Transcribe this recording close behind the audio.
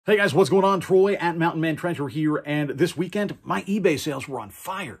Hey guys, what's going on? Troy at Mountain Man Treasure here, and this weekend, my eBay sales were on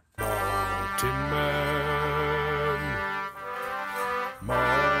fire.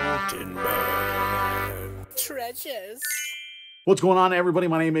 Mountain Man. Treasures. What's going on, everybody?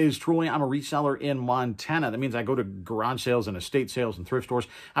 My name is Troy. I'm a reseller in Montana. That means I go to garage sales and estate sales and thrift stores.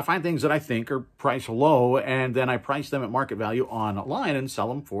 I find things that I think are priced low, and then I price them at market value online and sell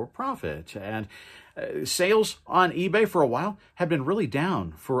them for profit. And sales on eBay for a while have been really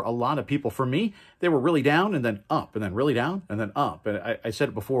down for a lot of people. For me, they were really down and then up and then really down and then up. And I said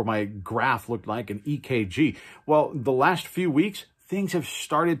it before, my graph looked like an EKG. Well, the last few weeks, things have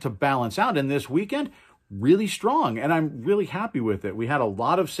started to balance out. And this weekend, really strong, and I'm really happy with it. We had a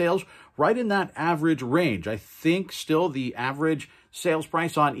lot of sales right in that average range. I think still the average sales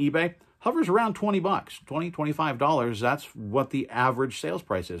price on eBay hovers around 20 bucks, $20, $25. That's what the average sales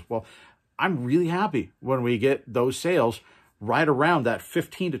price is. Well, I'm really happy when we get those sales right around that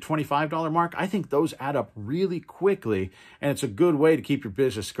 $15 to $25 mark. I think those add up really quickly, and it's a good way to keep your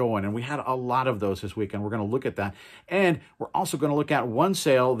business going. And we had a lot of those this weekend. We're going to look at that. And we're also going to look at one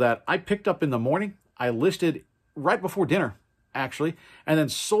sale that I picked up in the morning. I listed right before dinner, actually, and then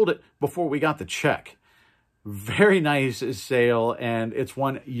sold it before we got the check. Very nice sale, and it's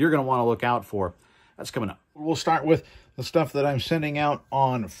one you're going to want to look out for. That's coming up. We'll start with the stuff that I'm sending out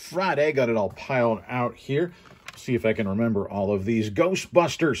on Friday. Got it all piled out here. See if I can remember all of these.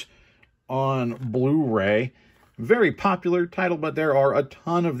 Ghostbusters on Blu-ray. Very popular title, but there are a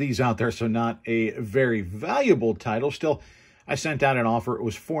ton of these out there, so not a very valuable title. Still, I sent out an offer. It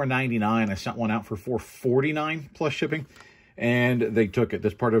was $4.99. I sent one out for $4.49 plus shipping, and they took it.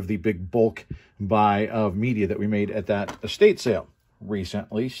 That's part of the big bulk buy of media that we made at that estate sale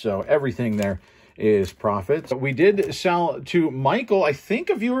recently. So everything there is profit. So we did sell to Michael, I think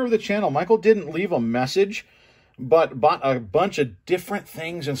a viewer of the channel. Michael didn't leave a message, but bought a bunch of different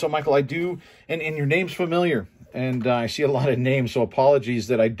things. And so, Michael, I do, and your name's familiar, and I see a lot of names, so apologies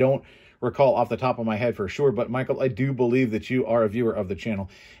that I don't recall off the top of my head for sure. But Michael, I do believe that you are a viewer of the channel,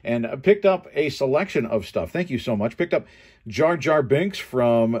 and picked up a selection of stuff. Thank you so much. Picked up Jar Jar Binks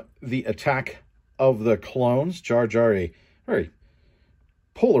from the Attack of the Clones. Jar Jar, a very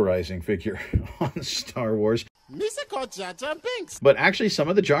polarizing figure on Star Wars. But actually, some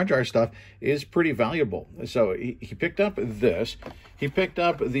of the Jar Jar stuff is pretty valuable. So he picked up this. He picked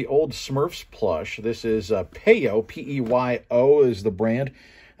up the old Smurfs plush. This is Peyo, P-E-Y-O is the brand.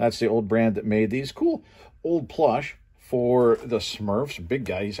 That's the old brand that made these. Cool old plush for the Smurfs. Big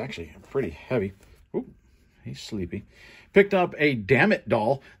guy. He's actually pretty heavy. Ooh, he's sleepy. Picked up a Dammit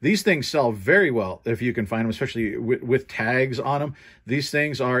doll. These things sell very well if you can find them, especially with tags on them. These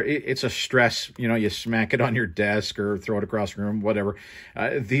things are, it's a stress. You know, you smack it on your desk or throw it across the room, whatever.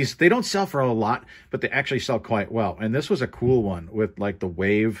 They don't sell for a lot, but they actually sell quite well. And this was a cool one with like the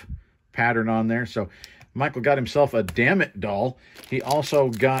wave pattern on there. So Michael got himself a Dammit doll. He also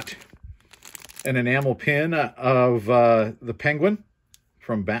got an enamel pin of the Penguin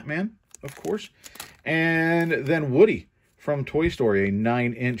from Batman, of course. And then Woody from Toy Story, a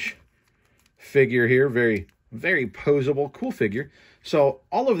 9-inch figure here. Very, very posable, cool figure. So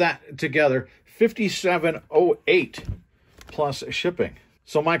all of that together, $57.08 plus shipping.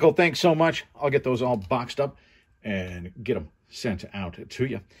 So Michael, thanks so much. I'll get those all boxed up and get them sent out to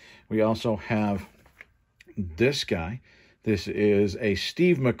you. We also have this guy. This is a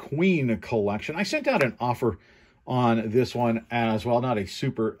Steve McQueen collection. I sent out an offer on this one as well. Not a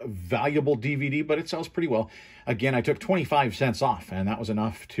super valuable DVD, but it sells pretty well. Again, I took 25 cents off, and that was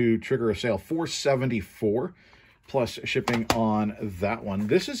enough to trigger a sale. $4.74 plus shipping on that one.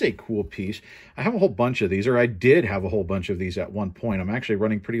 This is a cool piece. I have a whole bunch of these, or I did have a whole bunch of these at one point. I'm actually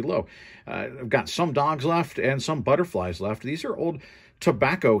running pretty low. I've got some dogs left and some butterflies left. These are old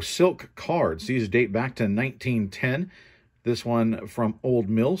tobacco silk cards. These date back to 1910. This one from Old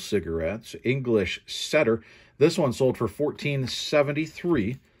Mill Cigarettes, English Setter. This one sold for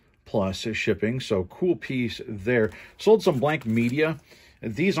 $14.73 plus shipping, so cool piece there. Sold some blank media.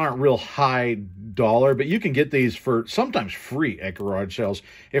 These aren't real high dollar, but you can get these for sometimes free at garage sales,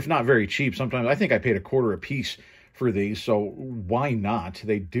 if not very cheap. Sometimes I think I paid $0.25 a piece for these, so why not?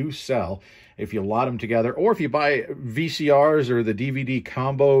 They do sell if you lot them together, or if you buy VCRs or the DVD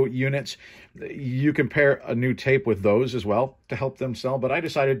combo units, you can pair a new tape with those as well to help them sell. But I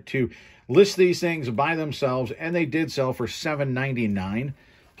decided to list these things by themselves, and they did sell for $7.99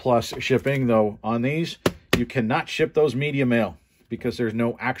 plus shipping. Though on these, you cannot ship those media mail because there's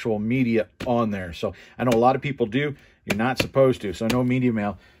no actual media on there. So I know a lot of people do. You're not supposed to. So no media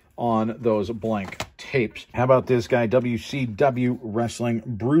mail on those blank tapes. How about this guy, WCW Wrestling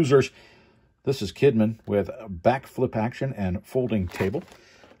Bruisers? This is Kidman with backflip action and folding table.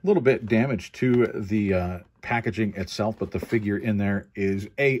 little bit damage to the packaging itself, but the figure in there is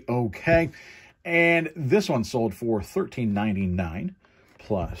A-okay. And this one sold for $13.99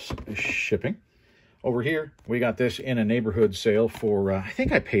 plus shipping. Over here, we got this in a neighborhood sale for, I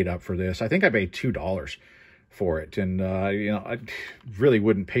think I paid up for this. I think I paid $2 for it. And, you know, I really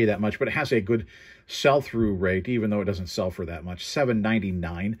wouldn't pay that much, but it has a good sell-through rate, even though it doesn't sell for that much.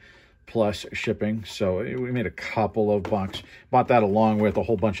 $7.99 plus shipping. So we made a couple of bucks. Bought that along with a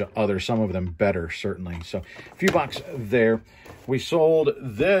whole bunch of others, some of them better, certainly. So a few bucks there. We sold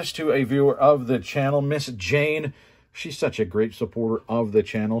this to a viewer of the channel, Miss Jane. She's such a great supporter of the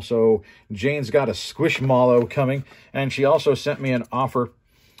channel. So Jane's got a Squishmallow coming, and she also sent me an offer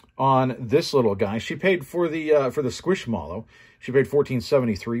on this little guy. She paid for the Squishmallow. She paid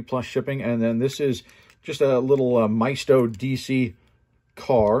 $14.73 plus shipping, and then this is just a little Maisto DC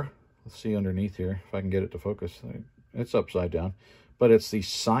car. Let's see underneath here if I can get it to focus. It's upside down, but it's the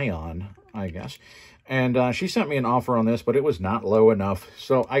Scion, I guess. And she sent me an offer on this, but it was not low enough,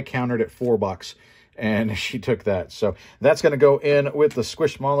 so I countered at $4, and she took that. So that's going to go in with the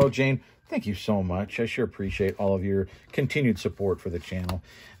Squishmallow. Jane, thank you so much. I sure appreciate all of your continued support for the channel.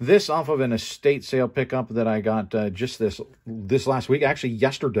 This off of an estate sale pickup that I got just this last week, actually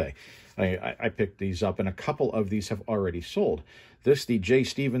yesterday. I picked these up, and a couple of these have already sold. This, the J.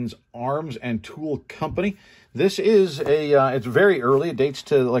 Stevens Arms and Tool Company. This is it's very early. It dates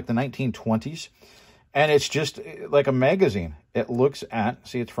to like the 1920s. And it's just like a magazine. It looks at,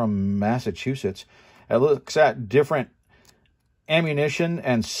 see, it's from Massachusetts. It looks at different ammunition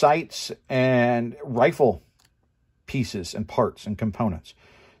and sights and rifle pieces and parts and components.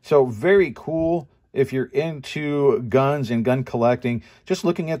 So very cool if you're into guns and gun collecting, just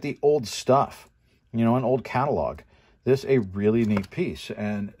looking at the old stuff, you know, an old catalog. This a really neat piece.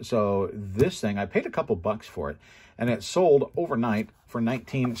 And so this thing, I paid a couple bucks for it, and it sold overnight for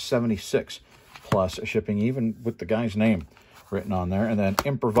 $19.76 plus shipping, even with the guy's name written on there. And then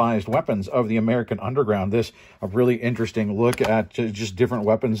Improvised Weapons of the American Underground. This a really interesting look at just different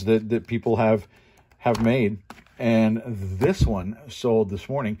weapons that people have made. And this one sold this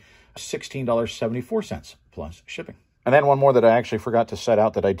morning $16.74 plus shipping. And then one more that I actually forgot to set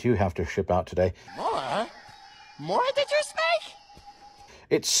out that I do have to ship out today. More did you say?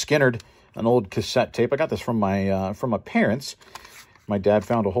 It's Skinnerd, an old cassette tape. I got this from my parents. My dad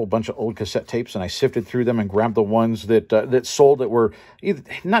found a whole bunch of old cassette tapes, and I sifted through them and grabbed the ones that sold, that were either,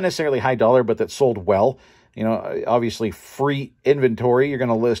 not necessarily high dollar, but that sold well. You know, obviously free inventory. You're going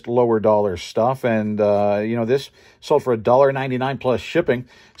to list lower dollar stuff. And, you know, this sold for $1.99 plus shipping.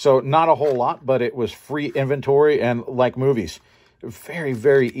 So not a whole lot, but it was free inventory, and like movies, very,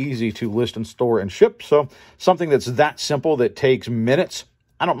 very easy to list and store and ship. So something that's that simple that takes minutes,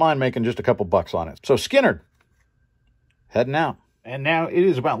 I don't mind making just a couple bucks on it. So Skinnerd, heading out. And now it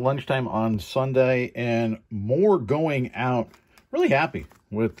is about lunchtime on Sunday, and more going out. Really happy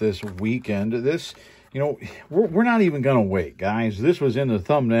with this weekend. This, you know, we're not even going to wait, guys. This was in the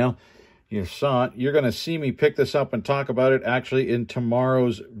thumbnail. You saw it. You're going to see me pick this up and talk about it actually in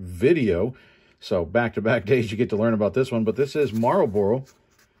tomorrow's video. So back-to-back days, you get to learn about this one. But this is Marlboro,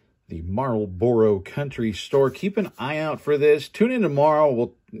 the Marlboro Country Store. Keep an eye out for this. Tune in tomorrow.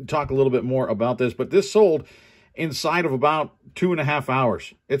 We'll talk a little bit more about this. But this sold inside of about 2.5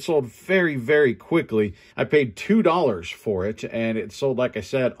 hours. It sold very, very quickly. I paid $2 for it, and it sold, like I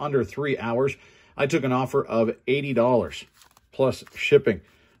said, under 3 hours. I took an offer of $80 plus shipping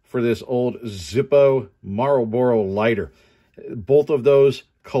for this old Zippo Marlboro lighter. Both of those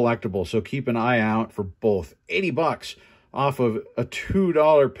collectible, so keep an eye out for both. 80 bucks off of a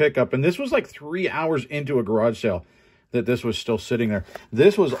 $2 pickup, and this was like 3 hours into a garage sale that this was still sitting there.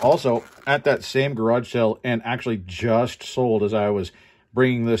 This was also at that same garage sale and actually just sold as I was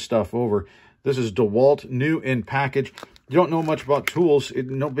bringing this stuff over. This is DeWalt, new in package. You don't know much about tools,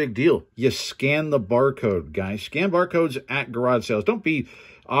 no big deal. You scan the barcode, guys. Scan barcodes at garage sales. Don't be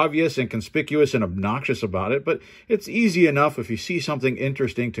obvious and conspicuous and obnoxious about it, but it's easy enough if you see something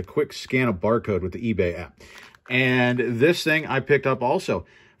interesting to quick scan a barcode with the eBay app. And this thing I picked up also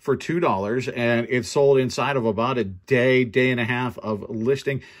for $2, and it sold inside of about a day and a half of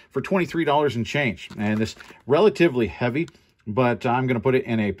listing for $23 and change. And this relatively heavy, but I'm going to put it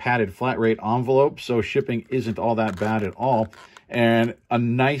in a padded flat rate envelope, so shipping isn't all that bad at all. And a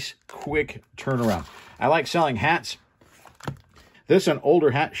nice, quick turnaround. I like selling hats. This an older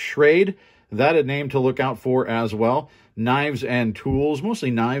hat, Schrade. That a name to look out for as well. Knives and tools,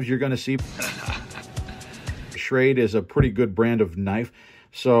 mostly knives you're going to see. Schrade is a pretty good brand of knife.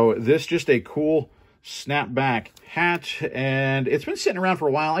 So this just a cool snapback hat, and it's been sitting around for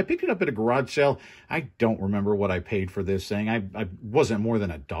a while. I picked it up at a garage sale. I don't remember what I paid for this thing. I wasn't more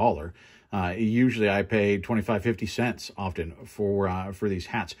than $1. Usually I pay 25-50 cents often for these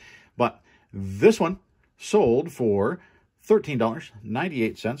hats. But this one sold for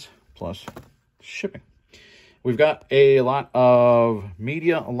 $13.98 plus shipping. We've got a lot of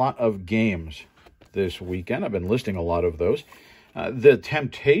media, a lot of games this weekend. I've been listing a lot of those. The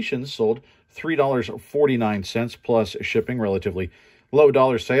Temptations sold $3.49 plus shipping, relatively low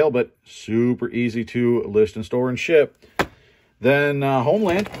dollar sale, but super easy to list and store and ship. Then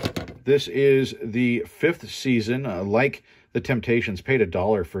Homeland, this is the 5th season. Like the Temptations, paid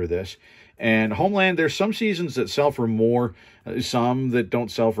 $1 for this. And Homeland, there's some seasons that sell for more, some that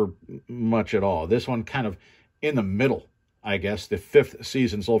don't sell for much at all. This one kind of in the middle, I guess. The 5th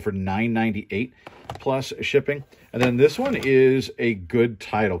season sold for $9.98 plus shipping. And then this one is a good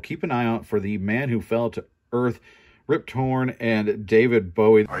title. Keep an eye out for The Man Who Fell to Earth, Rip Torn, and David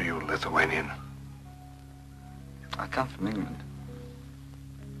Bowie. Are you Lithuanian? I come from England.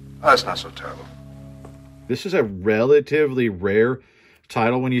 Oh, that's not so terrible. This is a relatively rare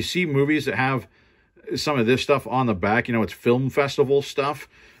title. When you see movies that have some of this stuff on the back, you know, it's film festival stuff.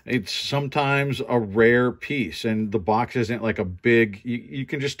 It's sometimes a rare piece, and the box isn't like a big, you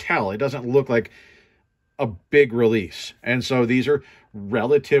can just tell. It doesn't look like a big release. And so these are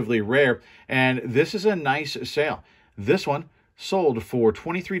relatively rare, and this is a nice sale. This one sold for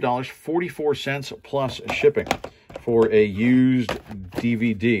 $23.44 plus shipping for a used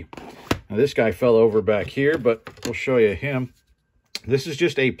DVD. Now, this guy fell over back here, but we'll show you him. This is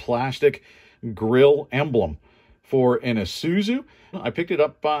just a plastic grill emblem for an Isuzu. I picked it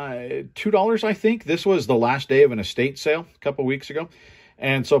up by $2, I think. This was the last day of an estate sale a couple weeks ago.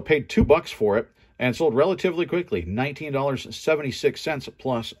 And so paid $2 for it and sold relatively quickly, $19.76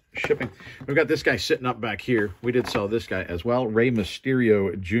 plus shipping. We've got this guy sitting up back here. We did sell this guy as well, Rey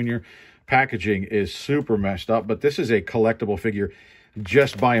Mysterio Jr. Packaging is super messed up, but this is a collectible figure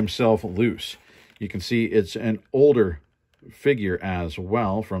just by himself loose. You can see it's an older figure as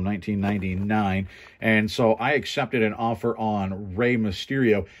well from 1999, and so I accepted an offer on Rey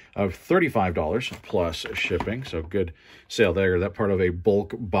Mysterio of $35 plus shipping. So good sale there. That part of a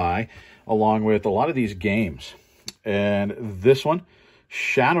bulk buy, along with a lot of these games. And this one,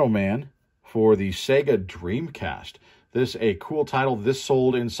 Shadow Man for the Sega Dreamcast. This a cool title. This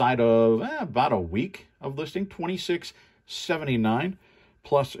sold inside of about a week of listing, $26.79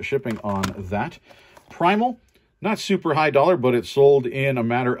 plus shipping on that. Primal, not super high dollar, but it sold in a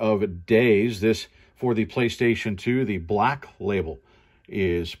matter of days. This for the PlayStation 2, the black label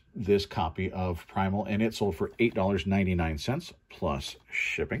is this copy of Primal, and it sold for $8.99 plus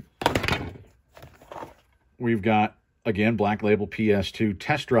shipping. We've got, again, black label PS2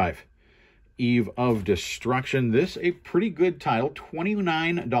 Test Drive, Eve of Destruction. This a pretty good title,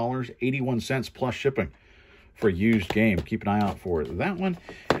 $29.81 plus shipping for a used game. Keep an eye out for that one.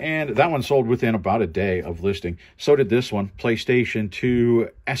 And that one sold within about a day of listing. So did this one, PlayStation 2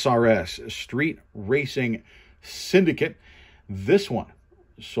 SRS Street Racing Syndicate. This one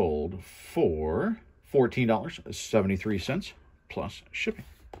sold for $14.73 plus shipping.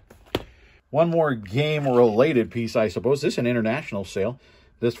 One more game-related piece, I suppose. This is an international sale.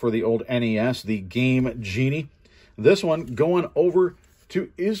 This for the old NES, the Game Genie. This one going over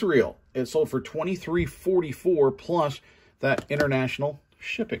to Israel. It sold for $23.44 plus that international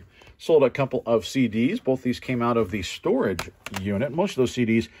shipping. Sold a couple of CDs. Both these came out of the storage unit. Most of those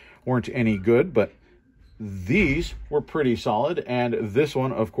CDs weren't any good, but these were pretty solid. And this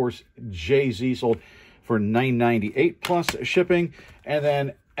one, of course, Jay-Z sold for $9.98 plus shipping. And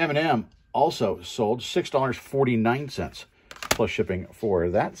then Eminem also sold $6.49 plus shipping for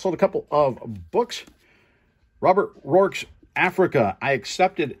that. Sold a couple of books. Robert Rourke's Africa. I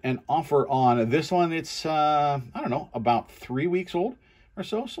accepted an offer on this one. It's, I don't know, about 3 weeks old or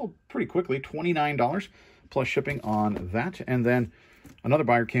so. Sold pretty quickly, $29 plus shipping on that. And then another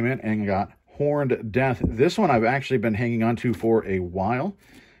buyer came in and got Horned Death. This one I've actually been hanging on to for a while.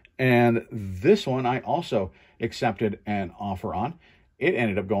 And this one I also accepted an offer on. It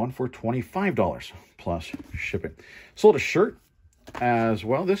ended up going for $25 plus shipping. Sold a shirt as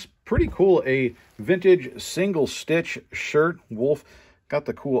well. This pretty cool, a vintage single stitch shirt. Wolf got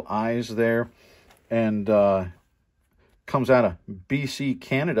the cool eyes there, and comes out of BC,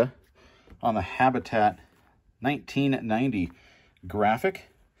 Canada on the Habitat 1990 graphic.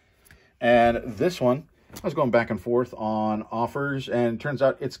 And this one, I was going back and forth on offers, and turns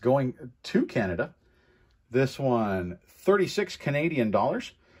out it's going to Canada. This one, 36 Canadian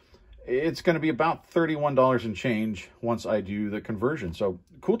dollars. it's going to be about $31 and change once I do the conversion. So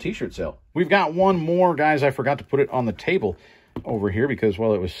cool t-shirt sale. We've got one more, guys. I forgot to put it on the table over here because,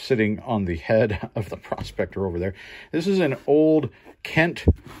 well, it was sitting on the head of the prospector over there. This is an old Kent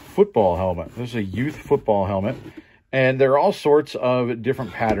football helmet. This is a youth football helmet. And there are all sorts of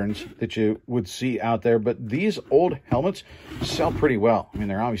different patterns that you would see out there. But these old helmets sell pretty well. I mean,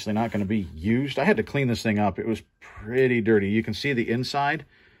 they're obviously not going to be used. I had to clean this thing up. It was pretty dirty. You can see the inside.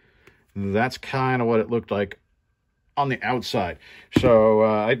 That's kind of what it looked like on the outside. So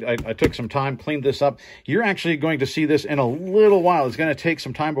I took some time, cleaned this up. You're actually going to see this in a little while. It's going to take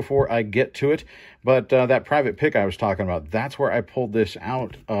some time before I get to it. But that private pick I was talking about, that's where I pulled this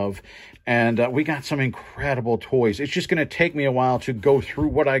out of. And we got some incredible toys. It's just going to take me a while to go through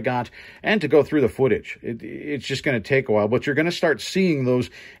what I got and to go through the footage. It's just going to take a while. But you're going to start seeing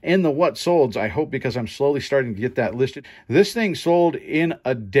those in the what solds, I hope, because I'm slowly starting to get that listed. This thing sold in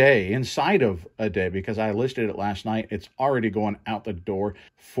a day, inside of a day, because I listed it last night. It's already going out the door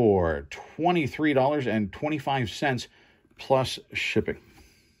for $23.25 plus shipping.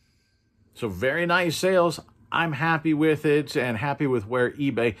 So very nice sales. I'm happy with it and happy with where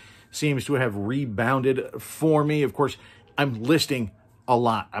eBay seems to have rebounded for me. Of course, I'm listing a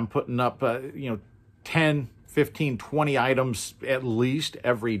lot. I'm putting up, 10, 15, 20 items at least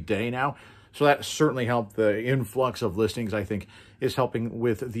every day now. So that certainly helped. The influx of listings, I think, is helping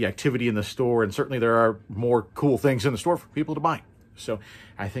with the activity in the store. And certainly there are more cool things in the store for people to buy. So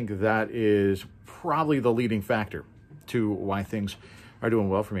I think that is probably the leading factor to why things are doing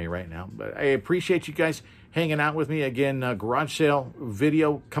well for me right now. But I appreciate you guys hanging out with me. Again, garage sale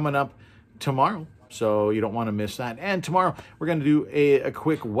video coming up tomorrow, so you don't want to miss that. And tomorrow we're going to do a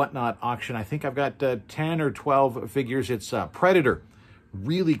quick whatnot auction. I think I've got 10 or 12 figures. It's Predator,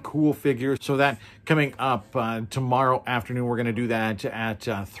 really cool figures. So that coming up tomorrow afternoon. We're going to do that at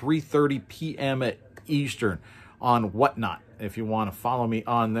 3:30 p.m. Eastern on Whatnot. If you want to follow me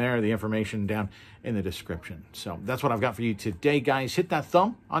on there, the information down in the description. So that's what I've got for you today, guys. Hit that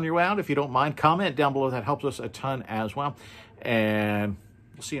thumb on your way out if you don't mind. Comment down below. That helps us a ton as well. And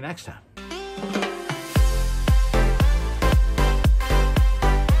we'll see you next time.